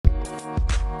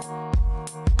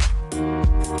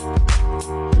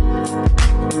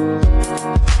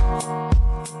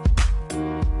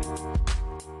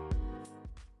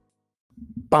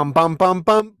Bum bum bum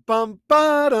bum bum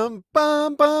ba-dum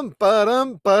bum bum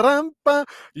ba-dum ba-dum ba.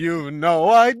 You know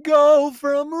I'd go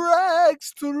from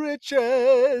rags to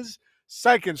riches.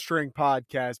 Second String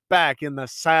Podcast back in the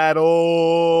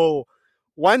saddle.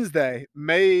 Wednesday,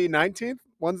 May 19th.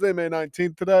 Wednesday, May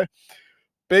 19th today.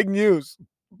 Big news.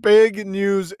 Big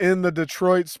news in the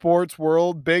Detroit sports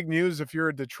world. Big news if you're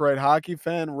a Detroit hockey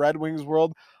fan, Red Wings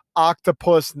world,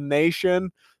 Octopus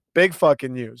Nation. Big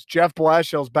fucking news. Jeff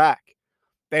Blashill's back.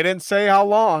 They didn't say how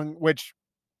long, which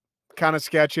kind of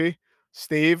sketchy.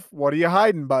 Steve, what are you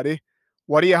hiding, buddy?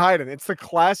 What are you hiding? It's the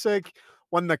classic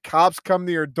when the cops come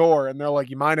to your door and they're like,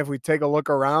 you mind if we take a look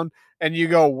around? And you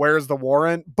go, where's the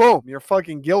warrant? Boom, you're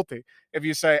fucking guilty. If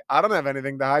you say, I don't have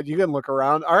anything to hide, you can look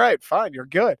around. All right, fine, you're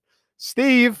good.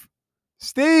 Steve,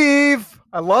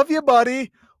 I love you, buddy.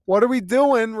 What are we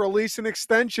doing? Releasing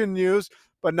extension news,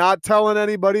 but not telling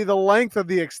anybody the length of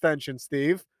the extension,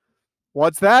 Steve.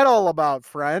 What's that all about,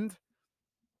 friend?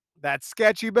 That's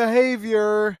sketchy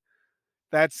behavior.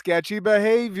 That's sketchy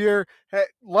behavior.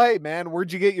 Hey, man,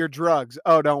 where'd you get your drugs?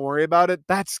 Oh, don't worry about it.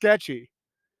 That's sketchy.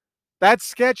 That's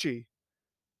sketchy.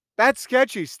 That's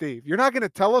sketchy, Steve. You're not going to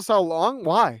tell us how long?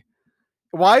 Why?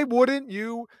 Why wouldn't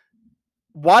you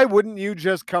why wouldn't you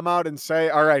just come out and say,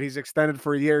 "All right, he's extended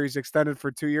for a year, he's extended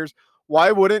for 2 years."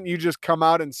 Why wouldn't you just come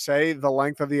out and say the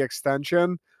length of the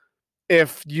extension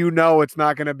if you know it's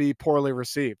not going to be poorly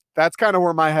received? That's kind of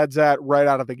where my head's at right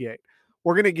out of the gate.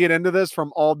 We're going to get into this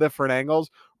from all different angles.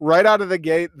 Right out of the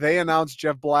gate, they announced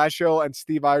Jeff Blashill and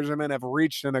Steve Yzerman have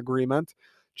reached an agreement.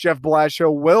 Jeff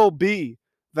Blashill will be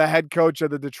the head coach of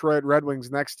the Detroit Red Wings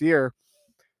next year.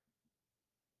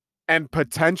 And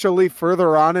potentially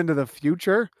further on into the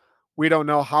future, we don't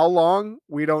know how long.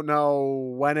 We don't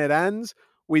know when it ends.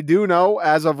 We do know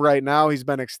as of right now, he's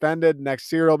been extended.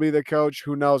 Next year, he'll be the coach.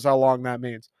 Who knows how long that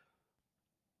means?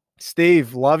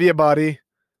 Steve, love you, buddy.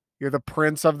 You're the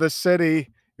prince of the city.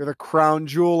 You're the crown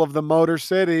jewel of the Motor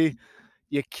City.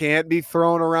 You can't be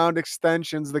throwing around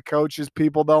extensions the coaches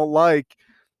people don't like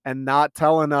and not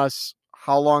telling us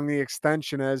how long the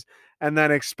extension is and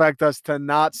then expect us to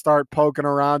not start poking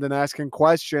around and asking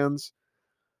questions.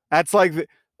 That's like the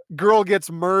girl gets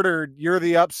murdered. You're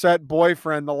the upset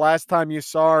boyfriend. The last time you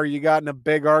saw her, you got in a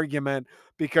big argument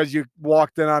because you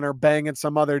walked in on her banging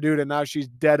some other dude and now she's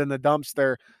dead in the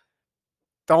dumpster.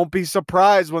 Don't be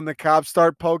surprised when the cops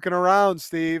start poking around,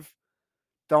 Steve.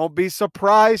 Don't be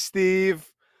surprised,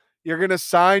 Steve. You're going to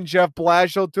sign Jeff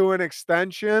Blashill to an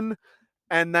extension,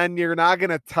 and then you're not going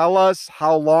to tell us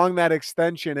how long that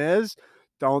extension is.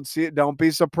 Don't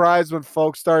be surprised when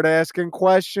folks start asking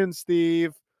questions,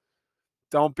 Steve.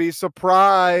 Don't be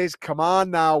surprised. Come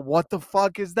on now. What the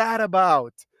fuck is that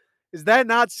about? Is that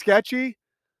not sketchy?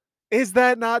 Is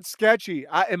that not sketchy?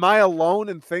 Am I alone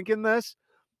in thinking this?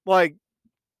 Like,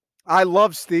 I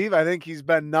love Steve. I think he's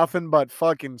been nothing but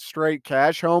fucking straight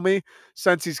cash, homie,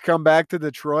 since he's come back to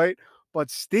Detroit. But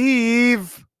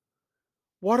Steve,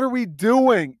 what are we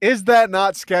doing? Is that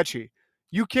not sketchy?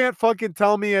 You can't fucking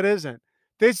tell me it isn't.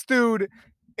 This dude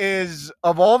is,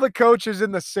 of all the coaches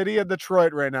in the city of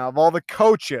Detroit right now, of all the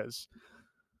coaches,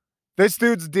 this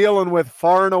dude's dealing with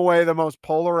far and away the most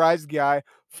polarized guy,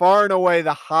 far and away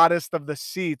the hottest of the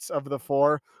seats of the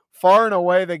four, far and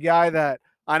away the guy that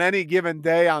on any given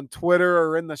day on Twitter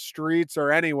or in the streets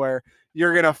or anywhere,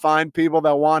 you're going to find people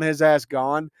that want his ass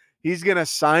gone. He's going to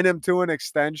sign him to an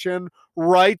extension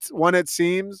right when it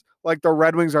seems like the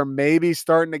Red Wings are maybe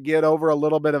starting to get over a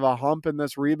little bit of a hump in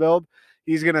this rebuild.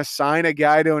 He's going to sign a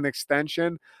guy to an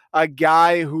extension, a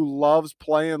guy who loves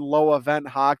playing low event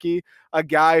hockey, a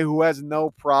guy who has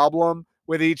no problem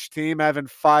with each team having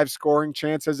 5 scoring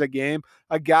chances a game,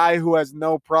 a guy who has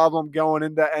no problem going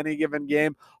into any given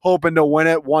game hoping to win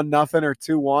it 1-0 or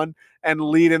 2-1 and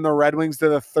leading the Red Wings to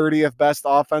the 30th best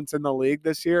offense in the league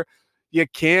this year. You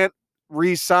can't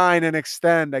re-sign and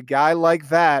extend a guy like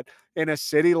that in a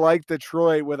city like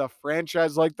Detroit with a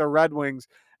franchise like the Red Wings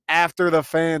after the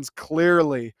fans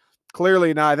clearly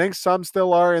now. I think some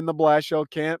still are in the Blashill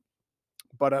camp,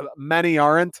 but many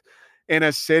aren't, in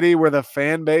a city where the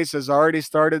fan base has already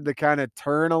started to kind of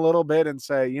turn a little bit and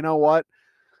say, you know what?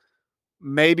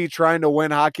 Maybe trying to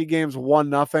win hockey games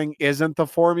 1-0 isn't the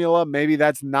formula. Maybe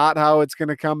that's not how it's going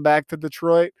to come back to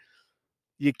Detroit.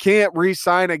 You can't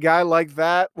re-sign a guy like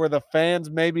that where the fans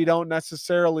maybe don't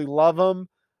necessarily love him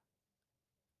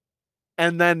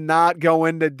and then not go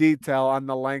into detail on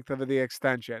the length of the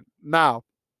extension. Now,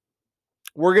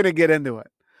 we're going to get into it.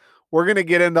 We're going to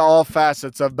get into all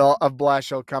facets of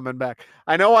Blashill coming back.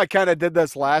 I know I kind of did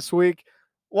this last week.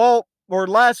 Well, or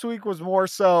last week was more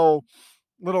so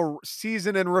little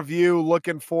season in review,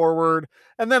 looking forward.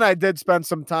 And then I did spend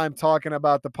some time talking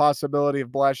about the possibility of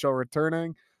Blashill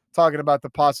returning, talking about the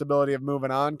possibility of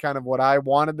moving on, kind of what I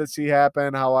wanted to see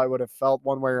happen, how I would have felt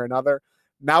one way or another.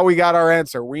 Now we got our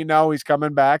answer. We know he's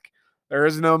coming back. There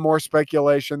is no more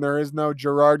speculation. There is no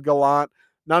Gerard Gallant.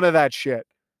 None of that shit.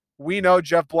 We know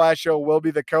Jeff Blashill will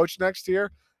be the coach next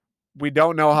year. We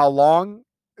don't know how long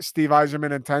Steve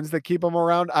Yzerman intends to keep him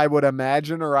around. I would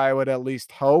imagine, or I would at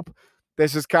least hope.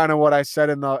 This is kind of what I said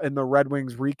in the Red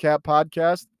Wings recap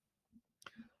podcast.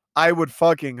 I would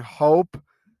fucking hope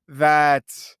that,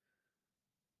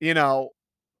 you know,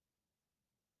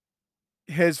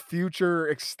 his future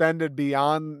extended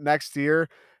beyond next year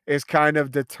is kind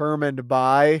of determined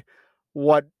by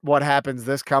what happens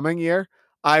this coming year.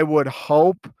 I would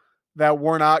hope that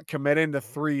we're not committing to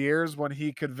 3 years when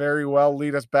he could very well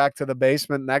lead us back to the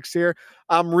basement next year.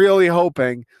 I'm really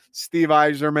hoping Steve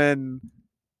Yzerman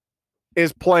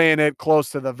is playing it close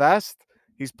to the vest.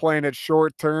 He's playing it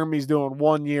short term. He's doing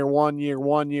 1 year, 1 year,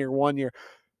 1 year, 1 year.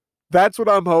 That's what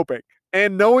I'm hoping.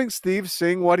 And knowing Steve,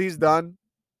 seeing what he's done,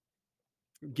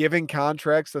 giving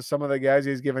contracts to some of the guys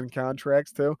he's given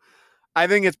contracts to, I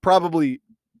think it's probably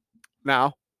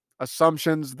now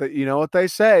assumptions that, you know what they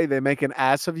say, they make an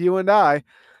ass of you and I,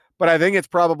 but I think it's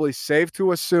probably safe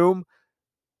to assume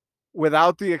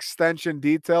without the extension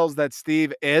details that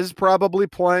Steve is probably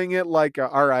playing it like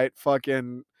all right,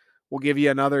 fucking we'll give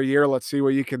you another year, let's see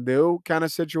what you can do kind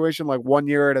of situation, like 1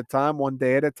 year at a time, 1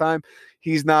 day at a time.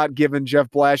 He's not giving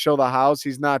Jeff Blashill the house.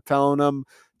 He's not telling him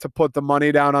to put the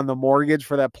money down on the mortgage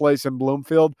for that place in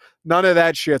Bloomfield. None of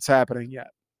that shit's happening yet.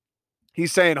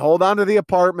 He's saying, hold on to the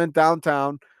apartment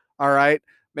downtown. All right.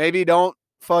 Maybe don't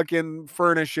fucking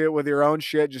furnish it with your own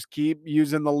shit. Just keep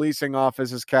using the leasing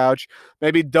office as couch.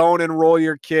 Maybe don't enroll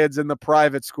your kids in the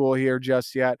private school here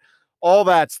just yet. All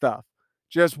that stuff.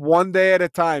 Just 1 day at a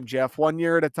time, Jeff, 1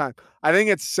 year at a time. I think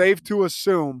it's safe to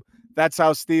assume that's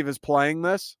how Steve is playing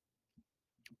this,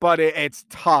 but it's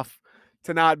tough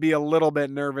to not be a little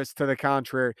bit nervous to the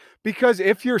contrary. Because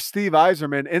if you're Steve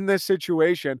Yzerman in this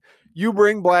situation, you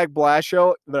bring back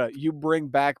Blashill,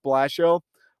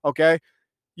 okay?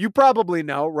 You probably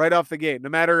know right off the gate, no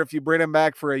matter if you bring him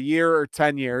back for a year or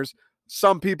 10 years,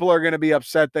 some people are going to be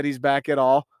upset that he's back at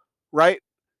all, right?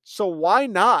 So why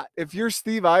not? If you're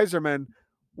Steve Yzerman,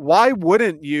 why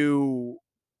wouldn't you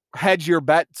hedge your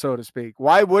bet, so to speak?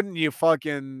 Why wouldn't you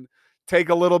fucking take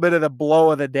a little bit of the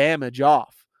blow of the damage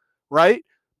off, right?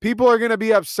 People are going to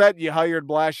be upset you hired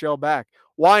Blashill back.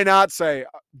 Why not say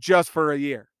just for a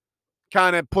year?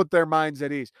 Kind of put their minds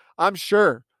at ease. I'm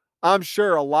sure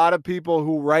a lot of people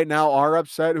who right now are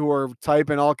upset, who are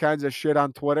typing all kinds of shit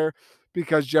on Twitter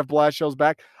because Jeff Blashill's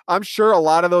back, I'm sure a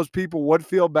lot of those people would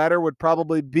feel better, would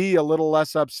probably be a little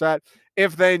less upset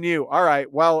if they knew, all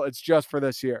right, well, it's just for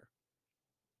this year.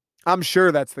 I'm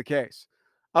sure that's the case.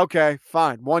 Okay,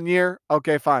 fine. 1 year.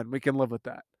 Okay, fine. We can live with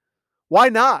that. Why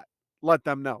not let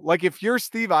them know? Like, if you're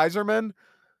Steve Yzerman,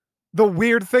 the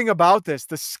weird thing about this,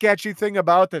 the sketchy thing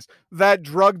about this, that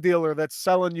drug dealer that's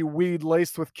selling you weed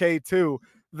laced with K2,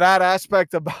 that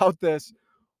aspect about this,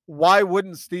 why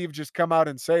wouldn't Steve just come out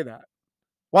and say that?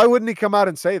 Why wouldn't he come out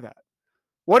and say that?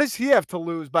 What does he have to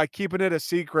lose by keeping it a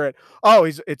secret? Oh,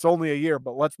 it's only a year,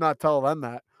 but let's not tell them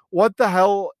that. What the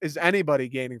hell is anybody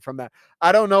gaining from that?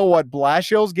 I don't know what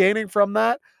Blashill's gaining from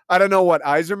that. I don't know what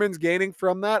Yzerman's gaining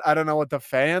from that. I don't know what the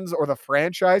fans or the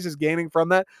franchise is gaining from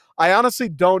that. I honestly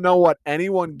don't know what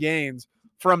anyone gains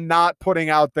from not putting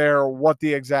out there what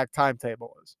the exact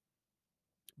timetable is.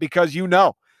 Because in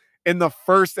the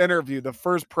first interview, the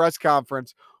first press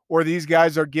conference where these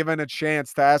guys are given a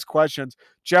chance to ask questions,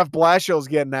 Jeff Blashill's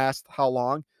getting asked how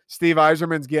long. Steve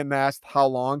Yzerman's getting asked how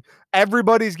long.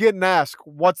 Everybody's getting asked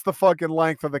what's the fucking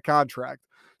length of the contract.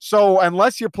 So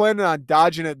unless you're planning on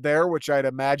dodging it there, which I'd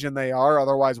imagine they are,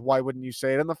 otherwise why wouldn't you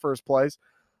say it in the first place?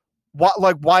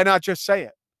 Why not just say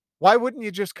it? Why wouldn't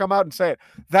you just come out and say it?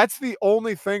 That's the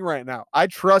only thing right now. I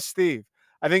trust Steve.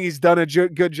 I think he's done a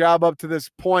good job up to this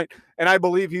point, and I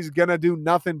believe he's going to do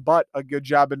nothing but a good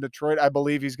job in Detroit. I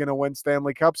believe he's going to win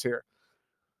Stanley Cups here.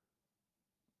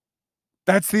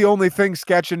 That's the only thing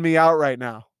sketching me out right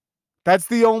now. That's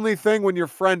the only thing when your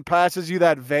friend passes you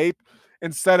that vape,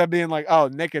 instead of being like, oh,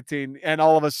 nicotine, and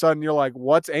all of a sudden you're like,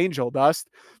 what's angel dust?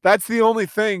 That's the only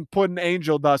thing putting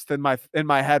angel dust in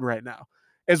my head right now,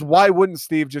 is why wouldn't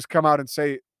Steve just come out and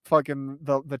say fucking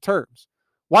the terms?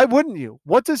 Why wouldn't you?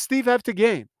 What does Steve have to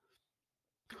gain?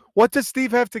 What does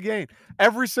Steve have to gain?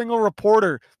 Every single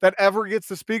reporter that ever gets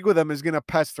to speak with him is going to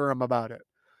pester him about it.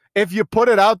 If you put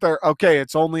it out there, okay,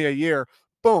 it's only a year,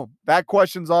 boom, that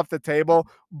question's off the table.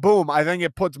 Boom, I think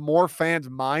it puts more fans'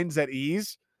 minds at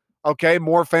ease. Okay,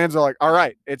 more fans are like, all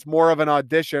right, it's more of an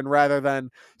audition rather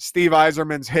than Steve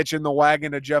Eiserman's hitching the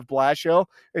wagon to Jeff Blashill.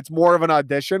 It's more of an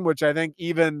audition, which I think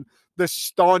even the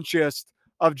staunchest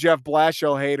of Jeff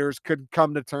Blashill haters could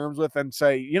come to terms with and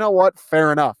say, you know what,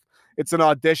 fair enough. It's an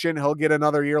audition. He'll get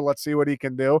another year. Let's see what he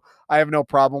can do. I have no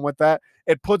problem with that.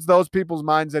 It puts those people's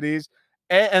minds at ease.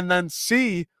 And then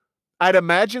C, I'd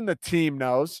imagine the team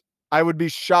knows. I would be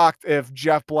shocked if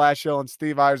Jeff Blashill and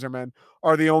Steve Eiserman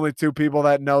are the only two people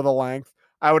that know the length.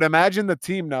 I would imagine the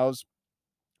team knows,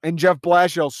 and Jeff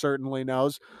Blashill certainly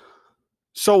knows.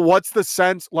 So what's the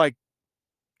sense? Like,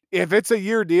 if it's a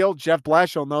year deal, Jeff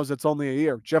Blashill knows it's only a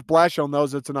year. Jeff Blashill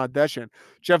knows it's an audition.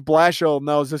 Jeff Blashill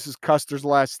knows this is Custer's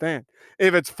last stand.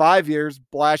 If it's 5 years,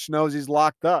 Blash knows he's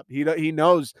locked up. He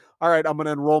knows, all right, I'm going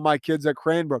to enroll my kids at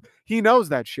Cranbrook. He knows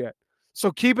that shit. So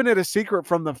keeping it a secret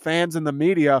from the fans and the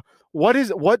media,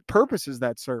 what purpose is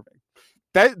that serving?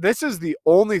 This is the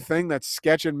only thing that's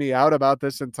sketching me out about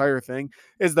this entire thing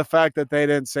is the fact that they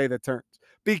didn't say the terms.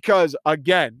 Because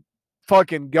again,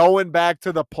 fucking going back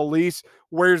to the police,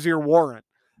 where's your warrant?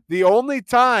 The only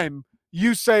time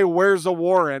you say where's a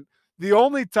warrant, the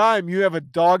only time you have a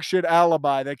dog shit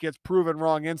alibi that gets proven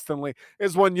wrong instantly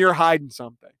is when you're hiding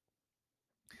something.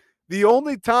 The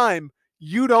only time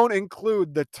you don't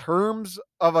include the terms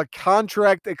of a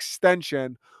contract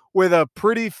extension with a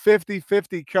pretty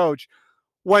 50-50 coach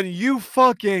when you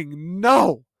fucking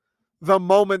know the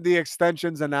moment the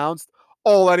extension's announced,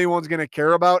 all anyone's going to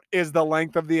care about is the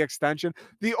length of the extension.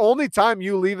 The only time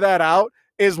you leave that out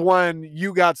is when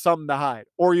you got something to hide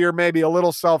or you're maybe a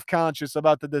little self-conscious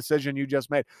about the decision you just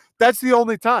made. That's the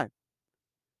only time.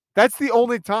 That's the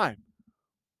only time.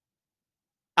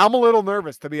 I'm a little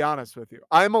nervous, to be honest with you.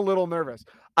 I'm a little nervous.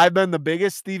 I've been the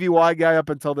biggest Stevie Y guy up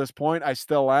until this point. I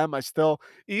still am.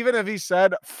 Even if he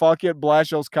said, fuck it,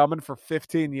 Blashill's coming for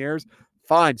 15 years,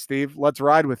 fine, Steve, let's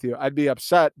ride with you. I'd be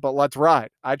upset, but let's ride.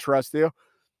 I trust you.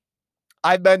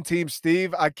 I've been Team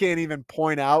Steve. I can't even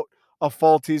point out a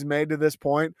fault he's made to this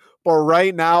point. But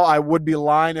right now, I would be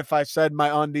lying if I said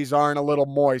my undies aren't a little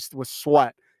moist with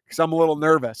sweat because I'm a little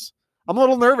nervous. I'm a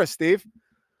little nervous, Steve.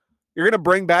 You're going to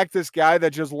bring back this guy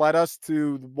that just led us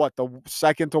to the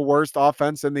second to worst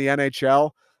offense in the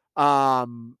NHL.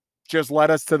 Just led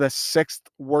us to the sixth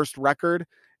worst record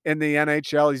in the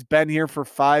NHL. He's been here for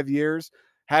 5 years,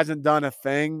 hasn't done a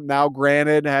thing. Now,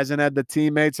 granted, hasn't had the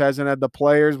teammates, hasn't had the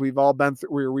players. We've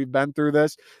been through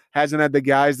this. Hasn't had the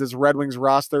guys. This Red Wings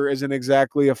roster isn't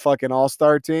exactly a fucking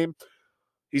all-star team.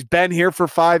 He's been here for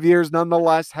 5 years,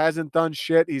 nonetheless. Hasn't done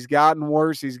shit. He's gotten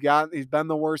worse. He's been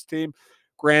the worst team.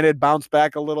 Granted, bounced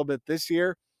back a little bit this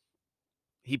year.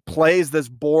 He plays this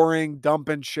boring dump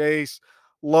and chase,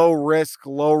 low risk,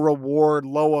 low reward,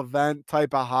 low event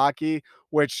type of hockey,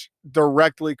 which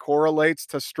directly correlates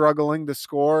to struggling to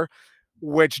score,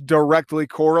 which directly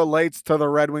correlates to the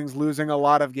Red Wings losing a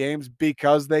lot of games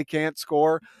because they can't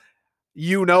score.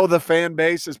 You know, the fan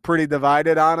base is pretty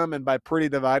divided on him. And by pretty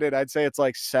divided, I'd say it's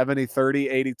like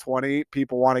 70-30, 80-20.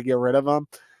 People want to get rid of him.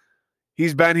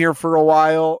 He's been here for a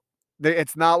while.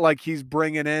 It's not like he's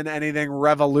bringing in anything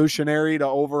revolutionary to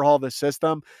overhaul the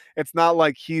system. It's not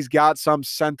like he's got some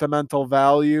sentimental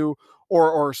value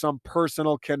or some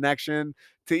personal connection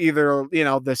to either,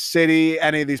 the city,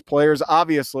 any of these players.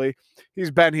 Obviously,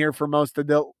 he's been here for most of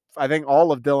I think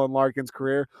all of Dylan Larkin's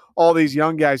career, all these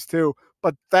young guys too.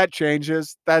 But that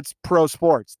changes. That's pro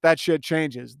sports. That shit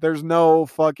changes. There's no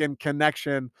fucking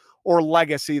connection or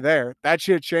legacy there. That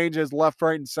shit changes left,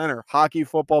 right, and center. Hockey,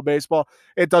 football, baseball,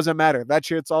 it doesn't matter. That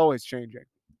shit's always changing.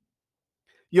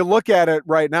 You look at it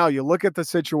right now, you look at the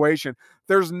situation,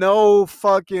 there's no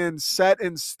fucking set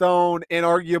in stone,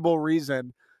 inarguable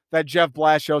reason that Jeff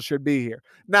Blashill should be here.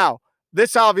 Now,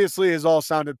 this obviously has all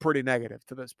sounded pretty negative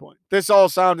to this point. This all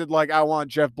sounded like I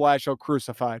want Jeff Blashill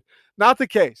crucified. Not the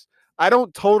case. I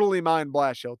don't totally mind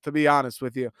Blashill, to be honest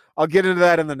with you. I'll get into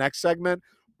that in the next segment.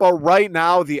 But right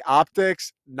now, the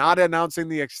optics, not announcing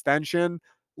the extension,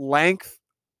 length,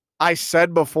 I said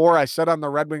on the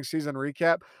Red Wings season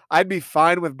recap, I'd be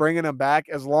fine with bringing him back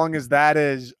as long as that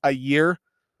is a year,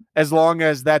 as long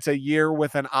as that's a year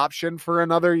with an option for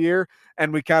another year,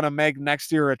 and we kind of make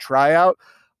next year a tryout.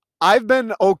 I've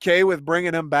been okay with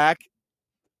bringing him back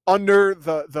under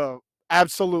the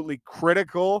absolutely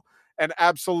critical and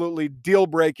absolutely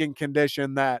deal-breaking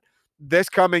condition that this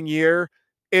coming year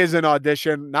is an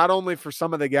audition, not only for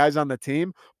some of the guys on the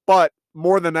team, but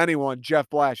more than anyone, Jeff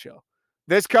Blashill.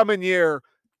 This coming year,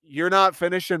 you're not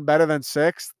finishing better than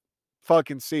sixth,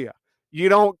 fucking see ya. You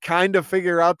don't kind of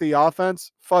figure out the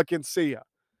offense, fucking see ya.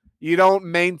 You don't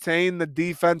maintain the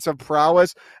defensive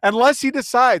prowess unless he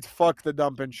decides, fuck the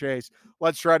dump and chase.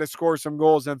 Let's try to score some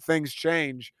goals and things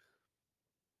change.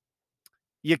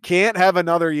 You can't have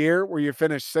another year where you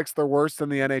finish sixth or worst in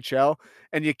the NHL,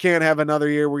 and you can't have another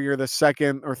year where you're the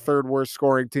second or third worst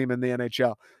scoring team in the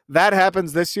NHL. That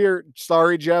happens this year.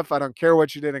 Sorry, Jeff. I don't care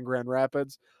what you did in Grand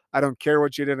Rapids. I don't care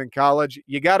what you did in college.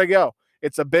 You got to go.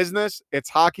 It's a business. It's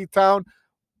Hockey Town.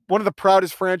 One of the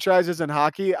proudest franchises in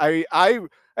hockey. I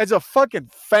as a fucking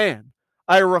fan,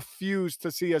 I refuse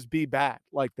to see us be bad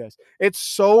like this. It's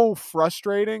so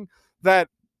frustrating that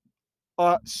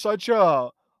such a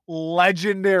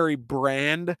legendary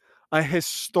brand, a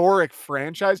historic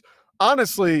franchise,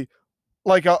 honestly,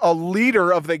 like a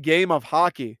leader of the game of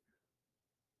hockey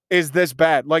is this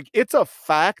bad. Like, it's a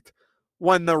fact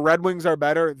when the Red Wings are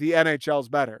better, the NHL's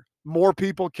better. More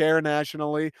people care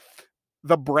nationally.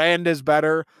 The brand is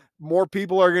better. More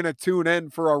people are going to tune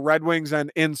in for a Red Wings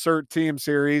and insert team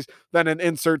series than an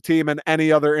insert team and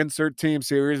any other insert team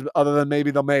series other than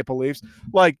maybe the Maple Leafs.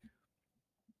 Like,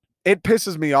 it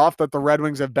pisses me off that the Red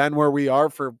Wings have been where we are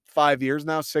for 5 years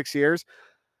now, 6 years.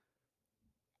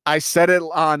 I said it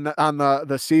on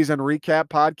the season recap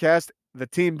podcast. The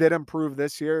team did improve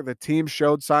this year. The team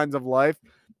showed signs of life.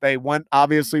 They went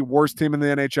obviously worst team in the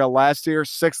NHL last year,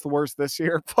 sixth worst this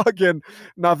year. Fucking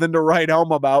nothing to write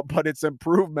home about, but it's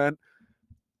improvement.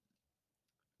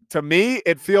 To me,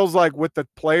 it feels like with the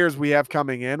players we have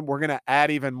coming in, we're going to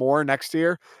add even more next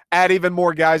year, add even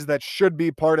more guys that should be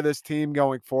part of this team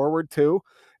going forward, too.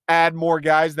 Add more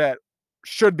guys that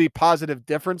should be positive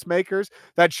difference makers,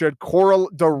 that should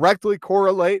directly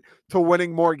correlate to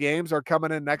winning more games or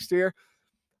coming in next year.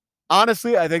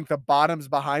 Honestly, I think the bottom's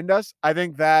behind us. I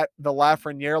think that the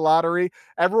Lafreniere lottery,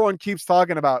 everyone keeps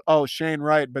talking about, oh, Shane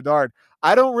Wright, Bedard.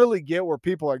 I don't really get where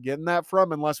people are getting that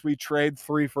from unless we trade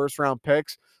 3 first-round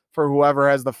picks for whoever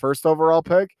has the first overall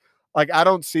pick. Like, I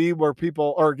don't see where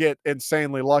people or get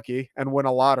insanely lucky and win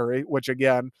a lottery, which,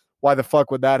 again, why the fuck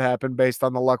would that happen based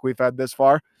on the luck we've had this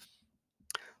far?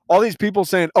 All these people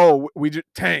saying, oh, we just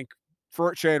tank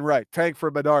for Shane Wright, tank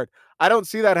for Bedard. I don't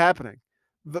see that happening.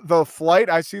 The flight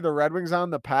I see the Red Wings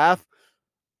on, the path,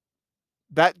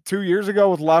 that 2 years ago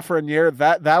with Lafreniere,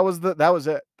 that was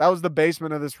it. That was the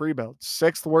basement of this rebuild.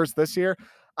 Sixth worst this year.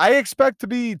 I expect to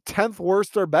be 10th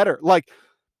worst or better. Like,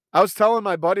 I was telling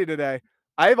my buddy today,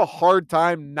 I have a hard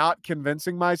time not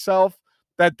convincing myself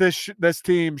that this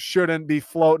team shouldn't be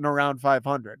floating around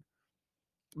 500.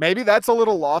 Maybe that's a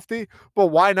little lofty, but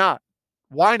why not?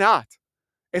 Why not?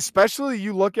 Especially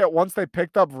you look at once they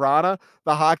picked up Rana,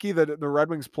 the hockey that the Red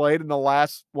Wings played in the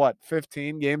last,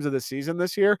 15 games of the season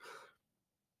this year.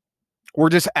 We're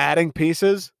just adding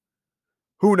pieces.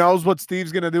 Who knows what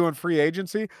Steve's going to do in free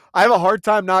agency? I have a hard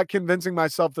time not convincing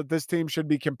myself that this team should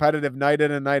be competitive night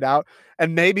in and night out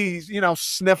and maybe,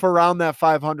 sniff around that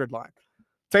 500 line.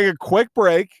 Take a quick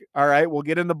break. All right. We'll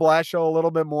get into Blashill a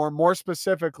little bit more. More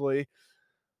specifically,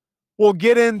 we'll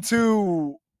get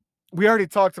into, we already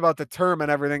talked about the term and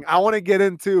everything. I want to get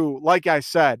into, like I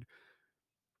said,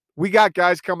 we got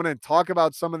guys coming in, talk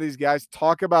about some of these guys,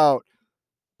 talk about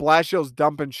Blashill's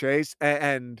dump and chase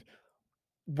and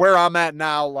where I'm at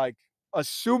now, like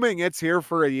assuming it's here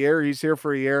for a year, he's here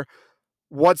for a year.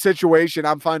 What situation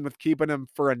I'm fine with keeping him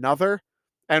for another,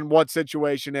 and what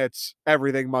situation it's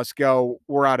everything must go.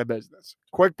 We're out of business.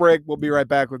 Quick break. We'll be right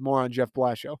back with more on Jeff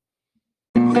Blashill.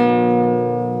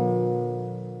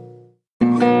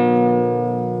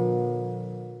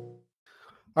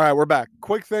 All right, we're back.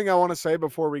 Quick thing I want to say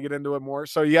before we get into it more.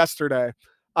 So yesterday,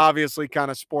 obviously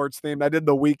kind of sports themed. I did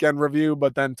the weekend review,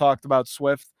 but then talked about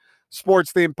Swift.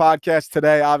 Sports themed podcast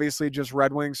today, obviously just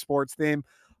Red Wings sports theme.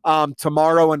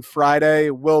 Tomorrow and Friday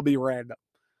will be random.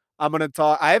 I'm going to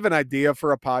talk. I have an idea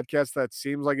for a podcast that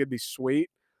seems like it'd be sweet,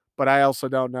 but I also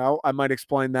don't know. I might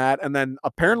explain that. And then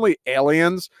apparently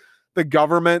aliens, the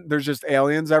government, there's just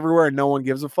aliens everywhere and no one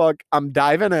gives a fuck. I'm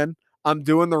diving in. I'm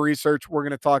doing the research. We're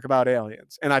going to talk about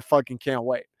aliens, and I fucking can't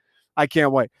wait. I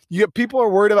can't wait. People are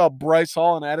worried about Bryce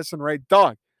Hall and Addison Rae.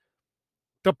 Dog.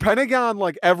 The Pentagon,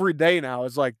 like every day now,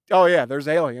 is like, oh yeah, there's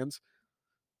aliens.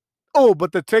 Oh,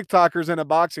 but the TikTokers in a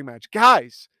boxing match,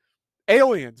 guys,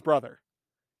 aliens, brother.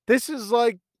 This is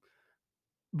like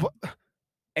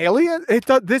alien.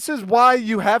 This is why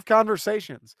you have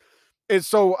conversations. Is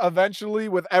so eventually,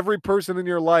 with every person in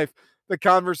your life, the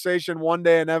conversation one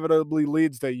day inevitably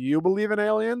leads to you believe in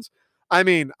aliens. I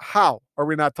mean, how are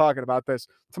we not talking about this?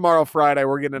 Tomorrow, Friday,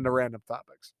 we're getting into random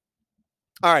topics.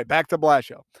 All right, back to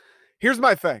Blashill. Here's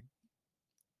my thing.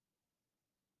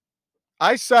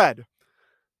 I said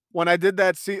when I did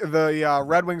the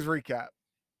Red Wings recap,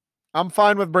 I'm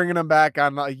fine with bringing him back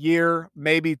on a year,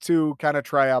 maybe 2 kind of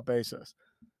tryout basis.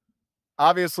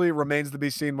 Obviously, remains to be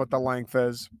seen what the length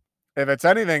is.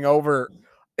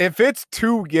 If it's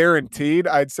 2 guaranteed,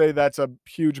 I'd say that's a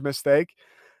huge mistake.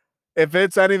 If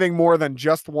it's anything more than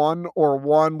just one or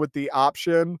one with the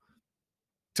option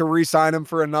to re-sign him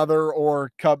for another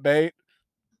or cut bait,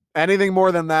 anything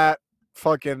more than that,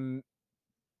 fucking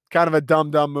kind of a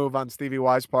dumb move on Stevie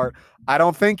Y's part. I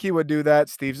don't think he would do that.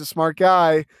 Steve's a smart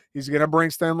guy. He's going to bring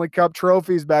Stanley Cup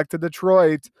trophies back to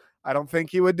Detroit. I don't think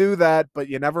he would do that, but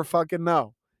you never fucking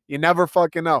know. You never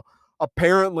fucking know.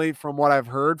 Apparently, from what I've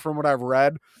heard, from what I've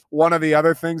read, one of the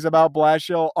other things about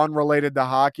Blashill, unrelated to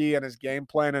hockey and his game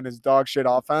plan and his dog shit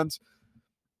offense,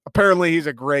 apparently he's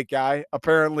a great guy.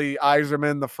 Apparently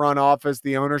Yzerman, the front office,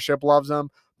 the ownership loves him.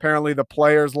 Apparently the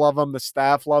players love him, the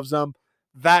staff loves him.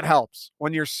 That helps.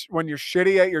 When you're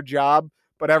shitty at your job,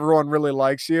 but everyone really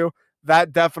likes you,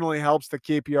 that definitely helps to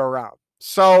keep you around.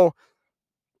 So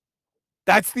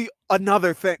that's the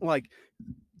another thing, like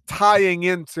tying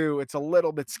into, it's a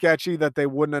little bit sketchy that they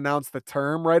wouldn't announce the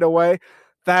term right away.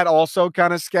 That also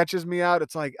kind of sketches me out.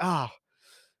 It's like,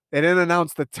 they didn't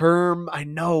announce the term. I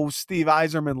know Steve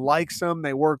Yzerman likes him.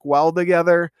 They work well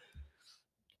together.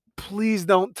 Please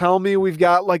don't tell me we've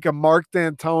got like a Mark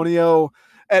D'Antonio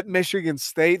at Michigan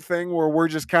State thing where we're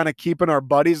just kind of keeping our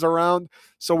buddies around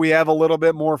so we have a little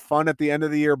bit more fun at the end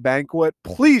of the year banquet.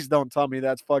 Please don't tell me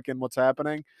that's fucking what's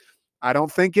happening. I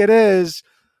don't think it is,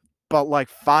 but like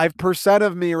 5%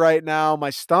 of me right now, my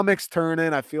stomach's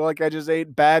turning. I feel like I just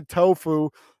ate bad tofu.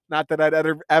 Not that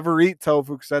I'd ever eat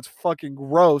tofu because that's fucking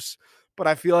gross, but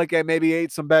I feel like I maybe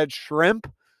ate some bad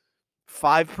shrimp.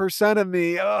 5% of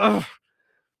me,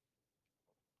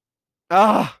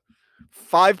 ugh.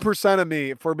 5% of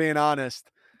me, if we're being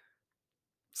honest.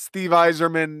 Steve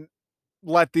Yzerman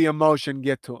let the emotion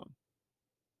get to him.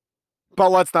 But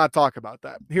let's not talk about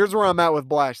that. Here's where I'm at with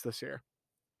Blash this year.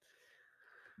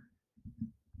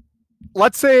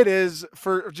 Let's say it is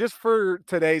for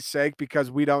today's sake,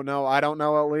 because we don't know. I don't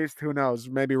know, at least. Who knows?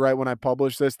 Maybe right when I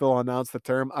publish this, they'll announce the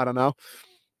term. I don't know.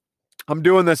 I'm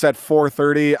doing this at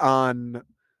 4:30 on,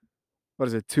 what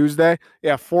is it, Tuesday?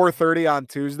 Yeah, 4:30 on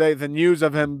Tuesday. The news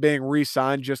of him being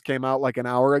re-signed just came out like an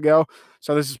hour ago.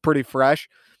 So this is pretty fresh.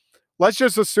 Let's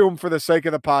just assume for the sake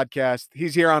of the podcast,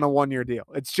 he's here on a 1-year deal.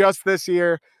 It's just this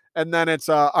year, and then it's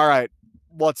all right,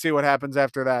 let's see what happens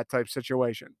after that type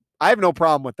situation. I have no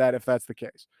problem with that if that's the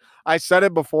case. I said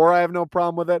it before, I have no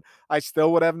problem with it. I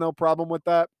still would have no problem with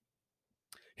that.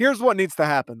 Here's what needs to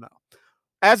happen, though.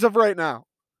 As of right now,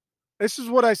 this is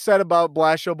what I said about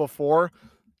Blashill before.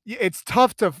 It's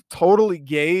tough to totally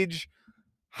gauge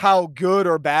how good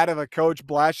or bad of a coach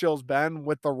Blashill's been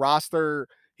with the roster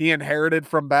he inherited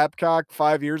from Babcock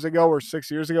 5 years ago or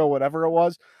 6 years ago, whatever it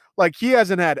was. Like, he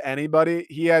hasn't had anybody.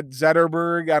 He had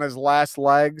Zetterberg on his last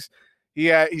legs.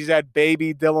 He's had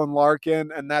baby Dylan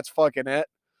Larkin, and that's fucking it.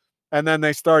 And then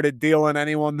they started dealing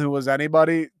anyone who was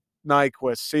anybody.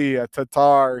 Nyquist, see ya.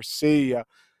 Tatar, see ya.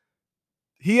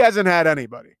 He hasn't had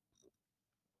anybody.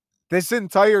 This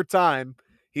entire time,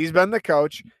 he's been the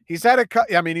coach. He's had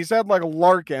he's had like a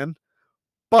Larkin,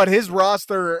 but his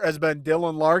roster has been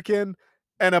Dylan Larkin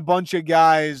and a bunch of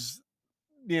guys,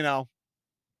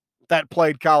 that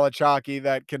played college hockey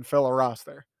that can fill a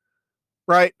roster,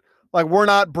 right? Like, we're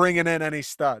not bringing in any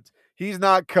studs. He's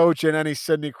not coaching any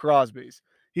Sidney Crosbys.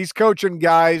 He's coaching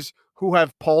guys who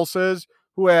have pulses,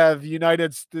 who have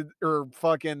United States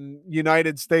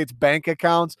bank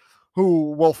accounts,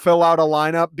 who will fill out a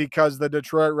lineup because the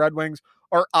Detroit Red Wings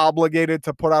are obligated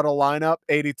to put out a lineup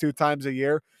 82 times a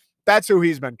year. That's who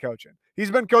he's been coaching.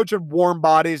 He's been coaching warm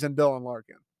bodies and Dylan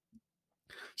Larkin.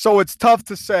 So it's tough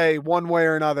to say one way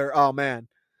or another, oh man,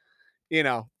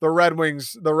 the Red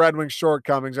Wings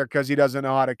shortcomings are because he doesn't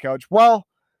know how to coach. Well,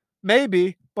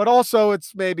 maybe, but also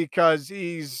it's maybe because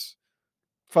he's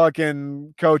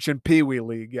fucking coaching Pee Wee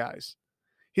League guys.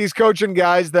 He's coaching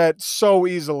guys that so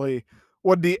easily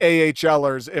would be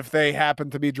AHLers if they happen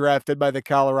to be drafted by the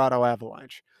Colorado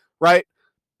Avalanche, right?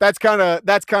 That's kind of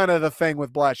the thing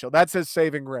with Blashill. That's his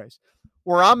saving grace.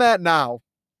 Where I'm at now,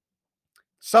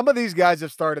 some of these guys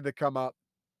have started to come up.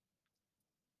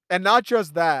 And not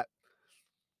just that,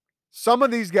 some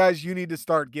of these guys you need to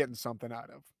start getting something out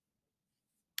of.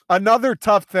 Another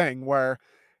tough thing where,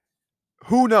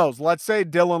 who knows? Let's say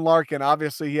Dylan Larkin,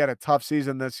 obviously he had a tough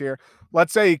season this year.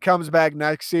 Let's say he comes back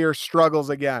next year, struggles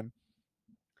again.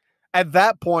 At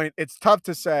that point, it's tough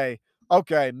to say,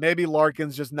 okay, maybe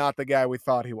Larkin's just not the guy we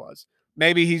thought he was.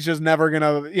 Maybe he's just never going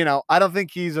to, I don't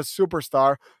think he's a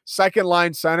superstar. Second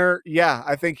line center, yeah,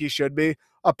 I think he should be.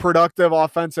 A productive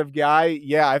offensive guy,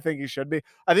 yeah, I think he should be.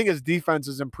 I think his defense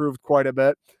has improved quite a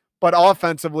bit. But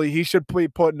offensively, he should be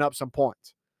putting up some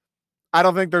points. I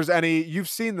don't think there's any, you've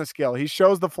seen the skill. He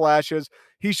shows the flashes.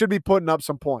 He should be putting up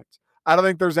some points. I don't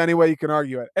think there's any way you can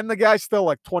argue it. And the guy's still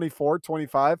like 24,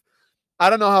 25. I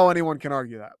don't know how anyone can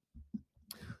argue that.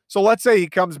 So let's say he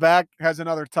comes back, has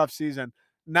another tough season.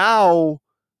 Now,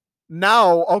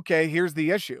 okay, here's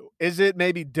the issue. Is it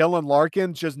maybe Dylan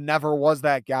Larkin just never was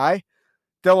that guy?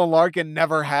 Dylan Larkin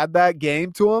never had that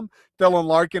game to him. Dylan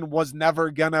Larkin was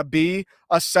never going to be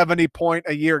a 70-point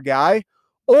a year guy.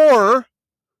 Or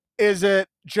is it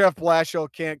Jeff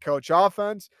Blashill can't coach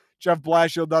offense? Jeff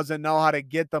Blashill doesn't know how to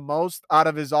get the most out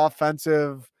of his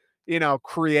offensive,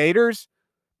 creators.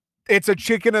 It's a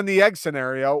chicken and the egg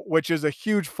scenario, which is a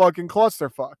huge fucking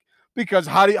clusterfuck. Because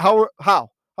how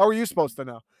are you supposed to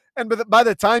know? And by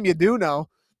the time you do know,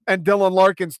 and Dylan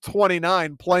Larkin's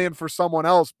 29 playing for someone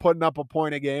else, putting up a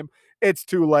point a game, it's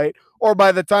too late. Or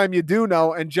by the time you do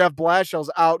know, and Jeff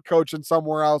Blashill's out coaching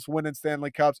somewhere else, winning Stanley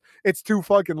Cups, it's too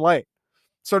fucking late.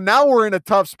 So now we're in a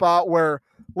tough spot where,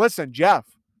 listen, Jeff,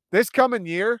 this coming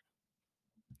year,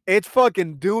 it's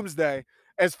fucking doomsday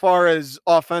as far as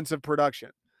offensive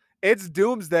production. It's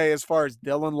doomsday as far as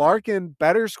Dylan Larkin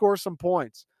better score some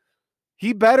points.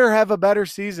 He better have a better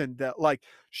season.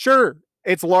 Sure,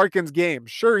 it's Larkin's game.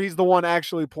 Sure, he's the one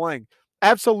actually playing.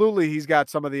 Absolutely, he's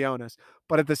got some of the onus.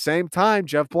 But at the same time,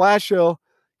 Jeff Blashill,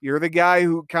 you're the guy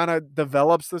who kind of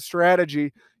develops the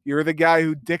strategy. You're the guy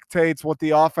who dictates what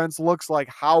the offense looks like,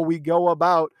 how we go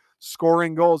about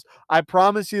scoring goals. I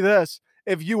promise you this.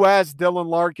 If you ask Dylan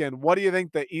Larkin, what do you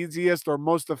think the easiest or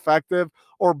most effective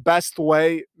or best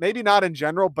way, maybe not in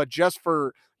general, but just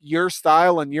for your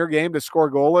style and your game to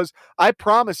score goal is, I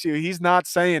promise you he's not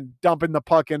saying dumping the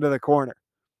puck into the corner.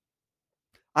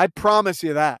 I promise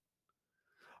you that.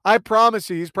 I promise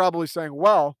you he's probably saying,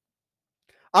 well,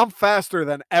 I'm faster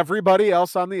than everybody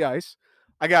else on the ice.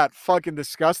 I got fucking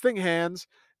disgusting hands,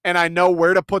 and I know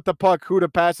where to put the puck, who to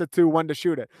pass it to, when to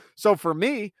shoot it. So for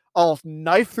me, I'll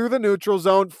knife through the neutral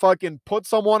zone, fucking put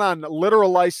someone on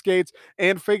literal ice skates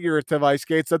and figurative ice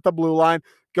skates at the blue line,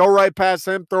 go right past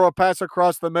him, throw a pass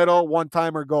across the middle,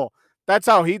 one-timer goal. That's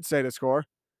how he'd say to score.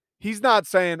 He's not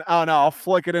saying, oh, no, I'll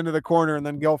flick it into the corner and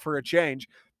then go for a change.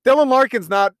 Dylan Larkin's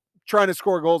not trying to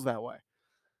score goals that way.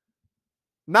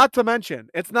 Not to mention,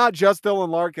 it's not just Dylan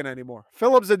Larkin anymore.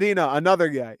 Filip Zadina, another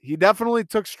guy. He definitely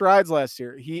took strides last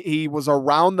year. He was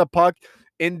around the puck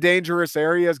in dangerous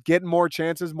areas, getting more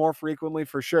chances more frequently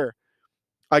for sure.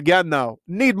 Again, though,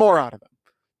 need more out of him.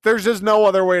 There's just no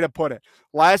other way to put it.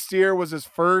 Last year was his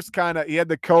first he had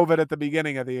the COVID at the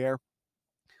beginning of the year,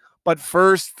 but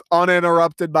first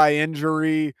uninterrupted by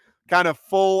injury, kind of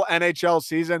full NHL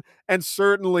season, and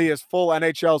certainly his full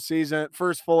NHL season,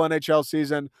 first full NHL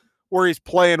season where he's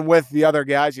playing with the other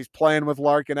guys. He's playing with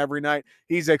Larkin every night.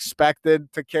 He's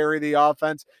expected to carry the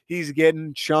offense. He's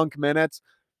getting chunk minutes.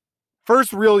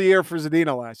 First real year for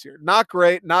Zadina last year. Not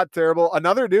great, not terrible.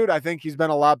 Another dude, I think he's been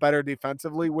a lot better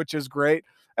defensively, which is great.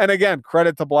 And again,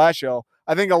 credit to Blashill.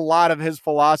 I think a lot of his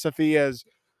philosophy is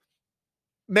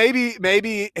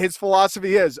maybe his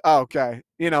philosophy is, okay,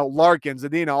 Larkin,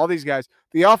 Zadina, all these guys,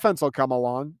 the offense will come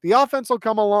along. The offense will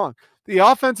come along. The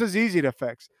offense is easy to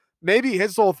fix. Maybe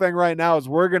his whole thing right now is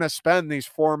we're going to spend these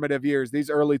formative years,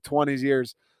 these early 20s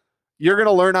years. You're going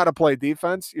to learn how to play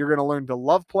defense. You're going to learn to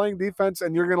love playing defense,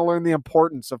 and you're going to learn the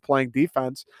importance of playing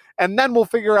defense. And then we'll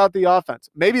figure out the offense.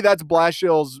 Maybe that's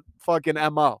Blashill's fucking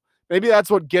MO. Maybe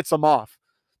that's what gets him off.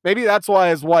 Maybe that's why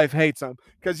his wife hates him,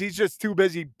 because he's just too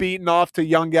busy beating off to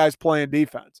young guys playing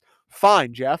defense.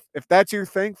 Fine, Jeff. If that's your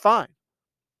thing, fine.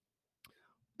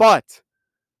 But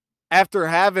after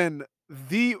having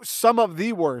some of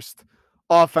the worst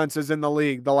offenses in the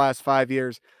league the last 5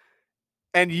 years,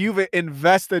 and you've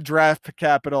invested draft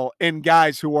capital in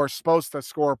guys who are supposed to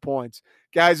score points,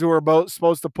 guys who are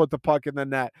supposed to put the puck in the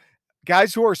net,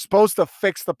 guys who are supposed to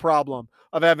fix the problem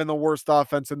of having the worst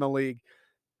offense in the league,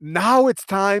 now it's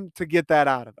time to get that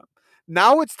out of them.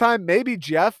 Now it's time, maybe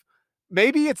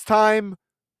it's time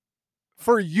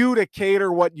for you to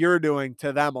cater what you're doing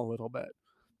to them a little bit.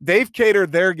 They've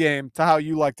catered their game to how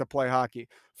you like to play hockey.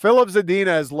 Filip Zadina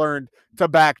has learned to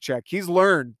back check. He's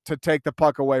learned to take the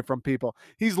puck away from people.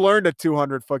 He's learned a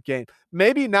 200-foot game.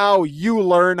 Maybe now you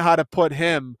learn how to put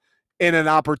him in an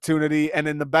opportunity and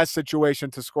in the best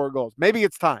situation to score goals. Maybe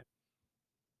it's time.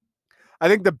 I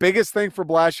think the biggest thing for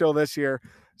Blashill this year,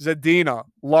 Zadina,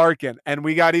 Larkin, and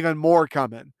we got even more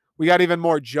coming. We got even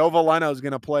more. Joe Veleno is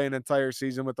going to play an entire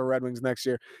season with the Red Wings next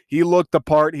year. He looked the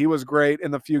part. He was great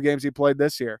in the few games he played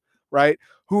this year, right?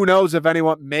 Who knows if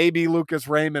anyone, maybe Lucas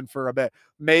Raymond for a bit,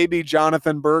 maybe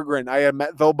Jonathan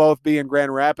Berggren. They'll both be in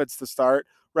Grand Rapids to start,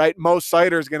 right? Mo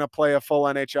Seider is going to play a full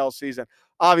NHL season.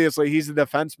 Obviously, he's a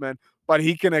defenseman, but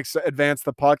he can advance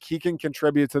the puck. He can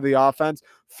contribute to the offense.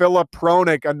 Philip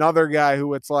Pronik, another guy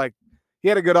who it's like, he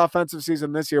had a good offensive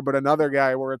season this year, but another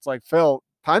guy where it's like, Phil,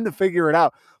 Time to figure it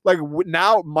out. Like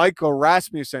now, Michael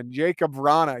Rasmussen, Jacob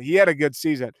Vrana, he had a good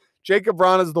season. Jacob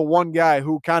Vrana is the one guy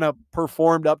who kind of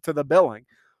performed up to the billing.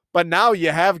 But now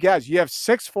you have guys, you have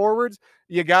 6 forwards,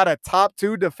 you got a top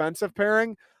 2 defensive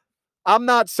pairing. I'm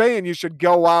not saying you should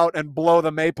go out and blow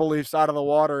the Maple Leafs out of the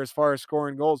water as far as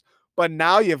scoring goals, but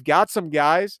now you've got some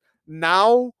guys.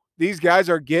 Now these guys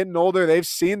are getting older. They've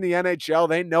seen the NHL.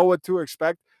 They know what to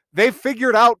expect. They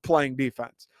figured out playing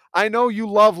defense. I know you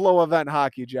love low event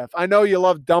hockey, Jeff. I know you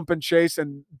love dump and chase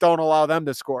and don't allow them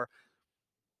to score.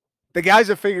 The guys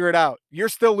have figured it out. You're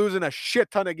still losing a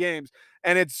shit ton of games,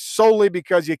 and it's solely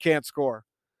because you can't score.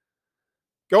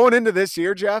 Going into this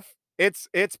year, Jeff, it's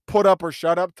put up or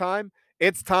shut up time.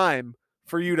 It's time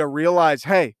for you to realize,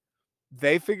 hey,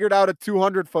 they figured out a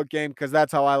 200-foot game because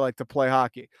that's how I like to play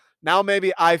hockey. Now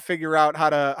maybe I figure out how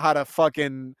to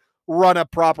fucking run a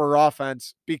proper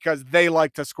offense because they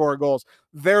like to score goals.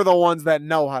 They're the ones that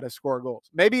know how to score goals.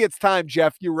 Maybe it's time,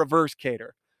 Jeff, you reverse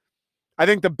cater. I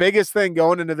think the biggest thing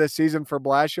going into this season for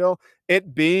Blashill,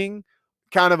 it being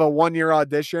kind of a one-year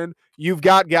audition, you've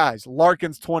got guys.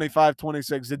 Larkin's 25,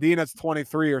 26. Zadina's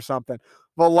 23 or something.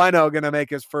 Veleno going to make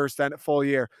his first full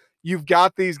year. You've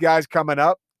got these guys coming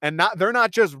up, and they're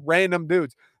not just random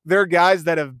dudes. They're guys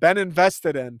that have been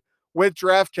invested in with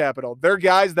draft capital. They're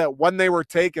guys that when they were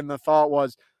taken, the thought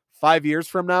was 5 years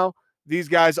from now, these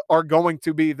guys are going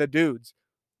to be the dudes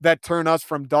that turn us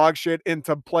from dog shit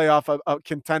into playoff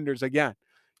contenders again.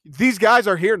 These guys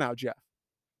are here now, Jeff.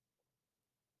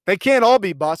 They can't all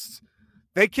be busts.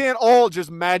 They can't all just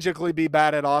magically be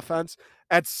bad at offense.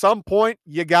 At some point,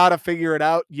 you got to figure it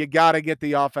out. You got to get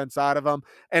the offense out of them.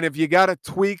 And if you got to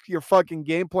tweak your fucking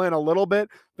game plan a little bit,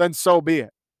 then so be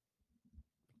it.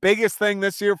 Biggest thing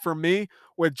this year for me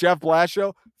with Jeff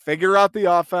Blashill, figure out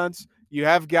the offense. You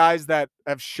have guys that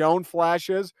have shown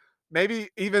flashes. Maybe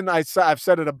even I've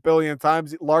said it a billion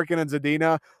times, Larkin and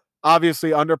Zadina obviously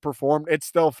underperformed. It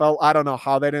still felt, I don't know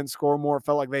how they didn't score more. It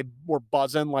felt like they were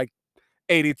buzzing like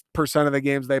 80% of the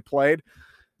games they played.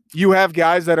 You have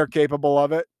guys that are capable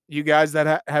of it. You guys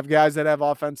that have guys that have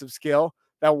offensive skill,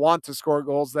 that want to score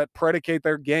goals, that predicate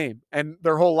their game, and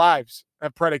their whole lives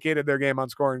have predicated their game on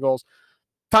scoring goals.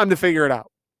 Time to figure it out.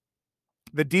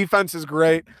 The defense is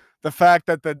great. The fact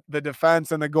that the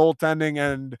defense and the goaltending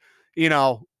and,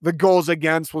 the goals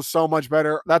against was so much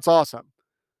better. That's awesome.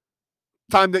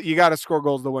 Time that you got to score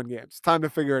goals to win games. Time to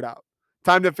figure it out.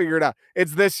 Time to figure it out.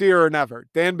 It's this year or never.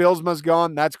 Dan Bylsma's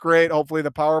gone. That's great. Hopefully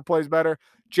the power play's better.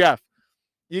 Jeff,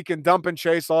 you can dump and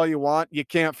chase all you want. You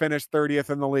can't finish 30th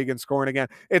in the league and scoring again.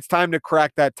 It's time to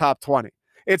crack that top 20.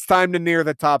 It's time to near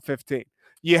the top 15.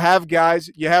 You have guys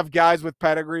with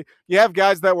pedigree. You have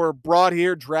guys that were brought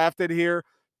here, drafted here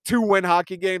to win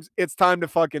hockey games. It's time to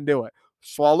fucking do it.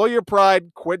 Swallow your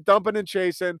pride, quit dumping and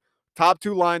chasing. Top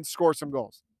 2 lines, score some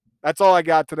goals. That's all I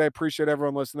got today. Appreciate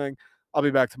everyone listening. I'll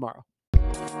be back tomorrow.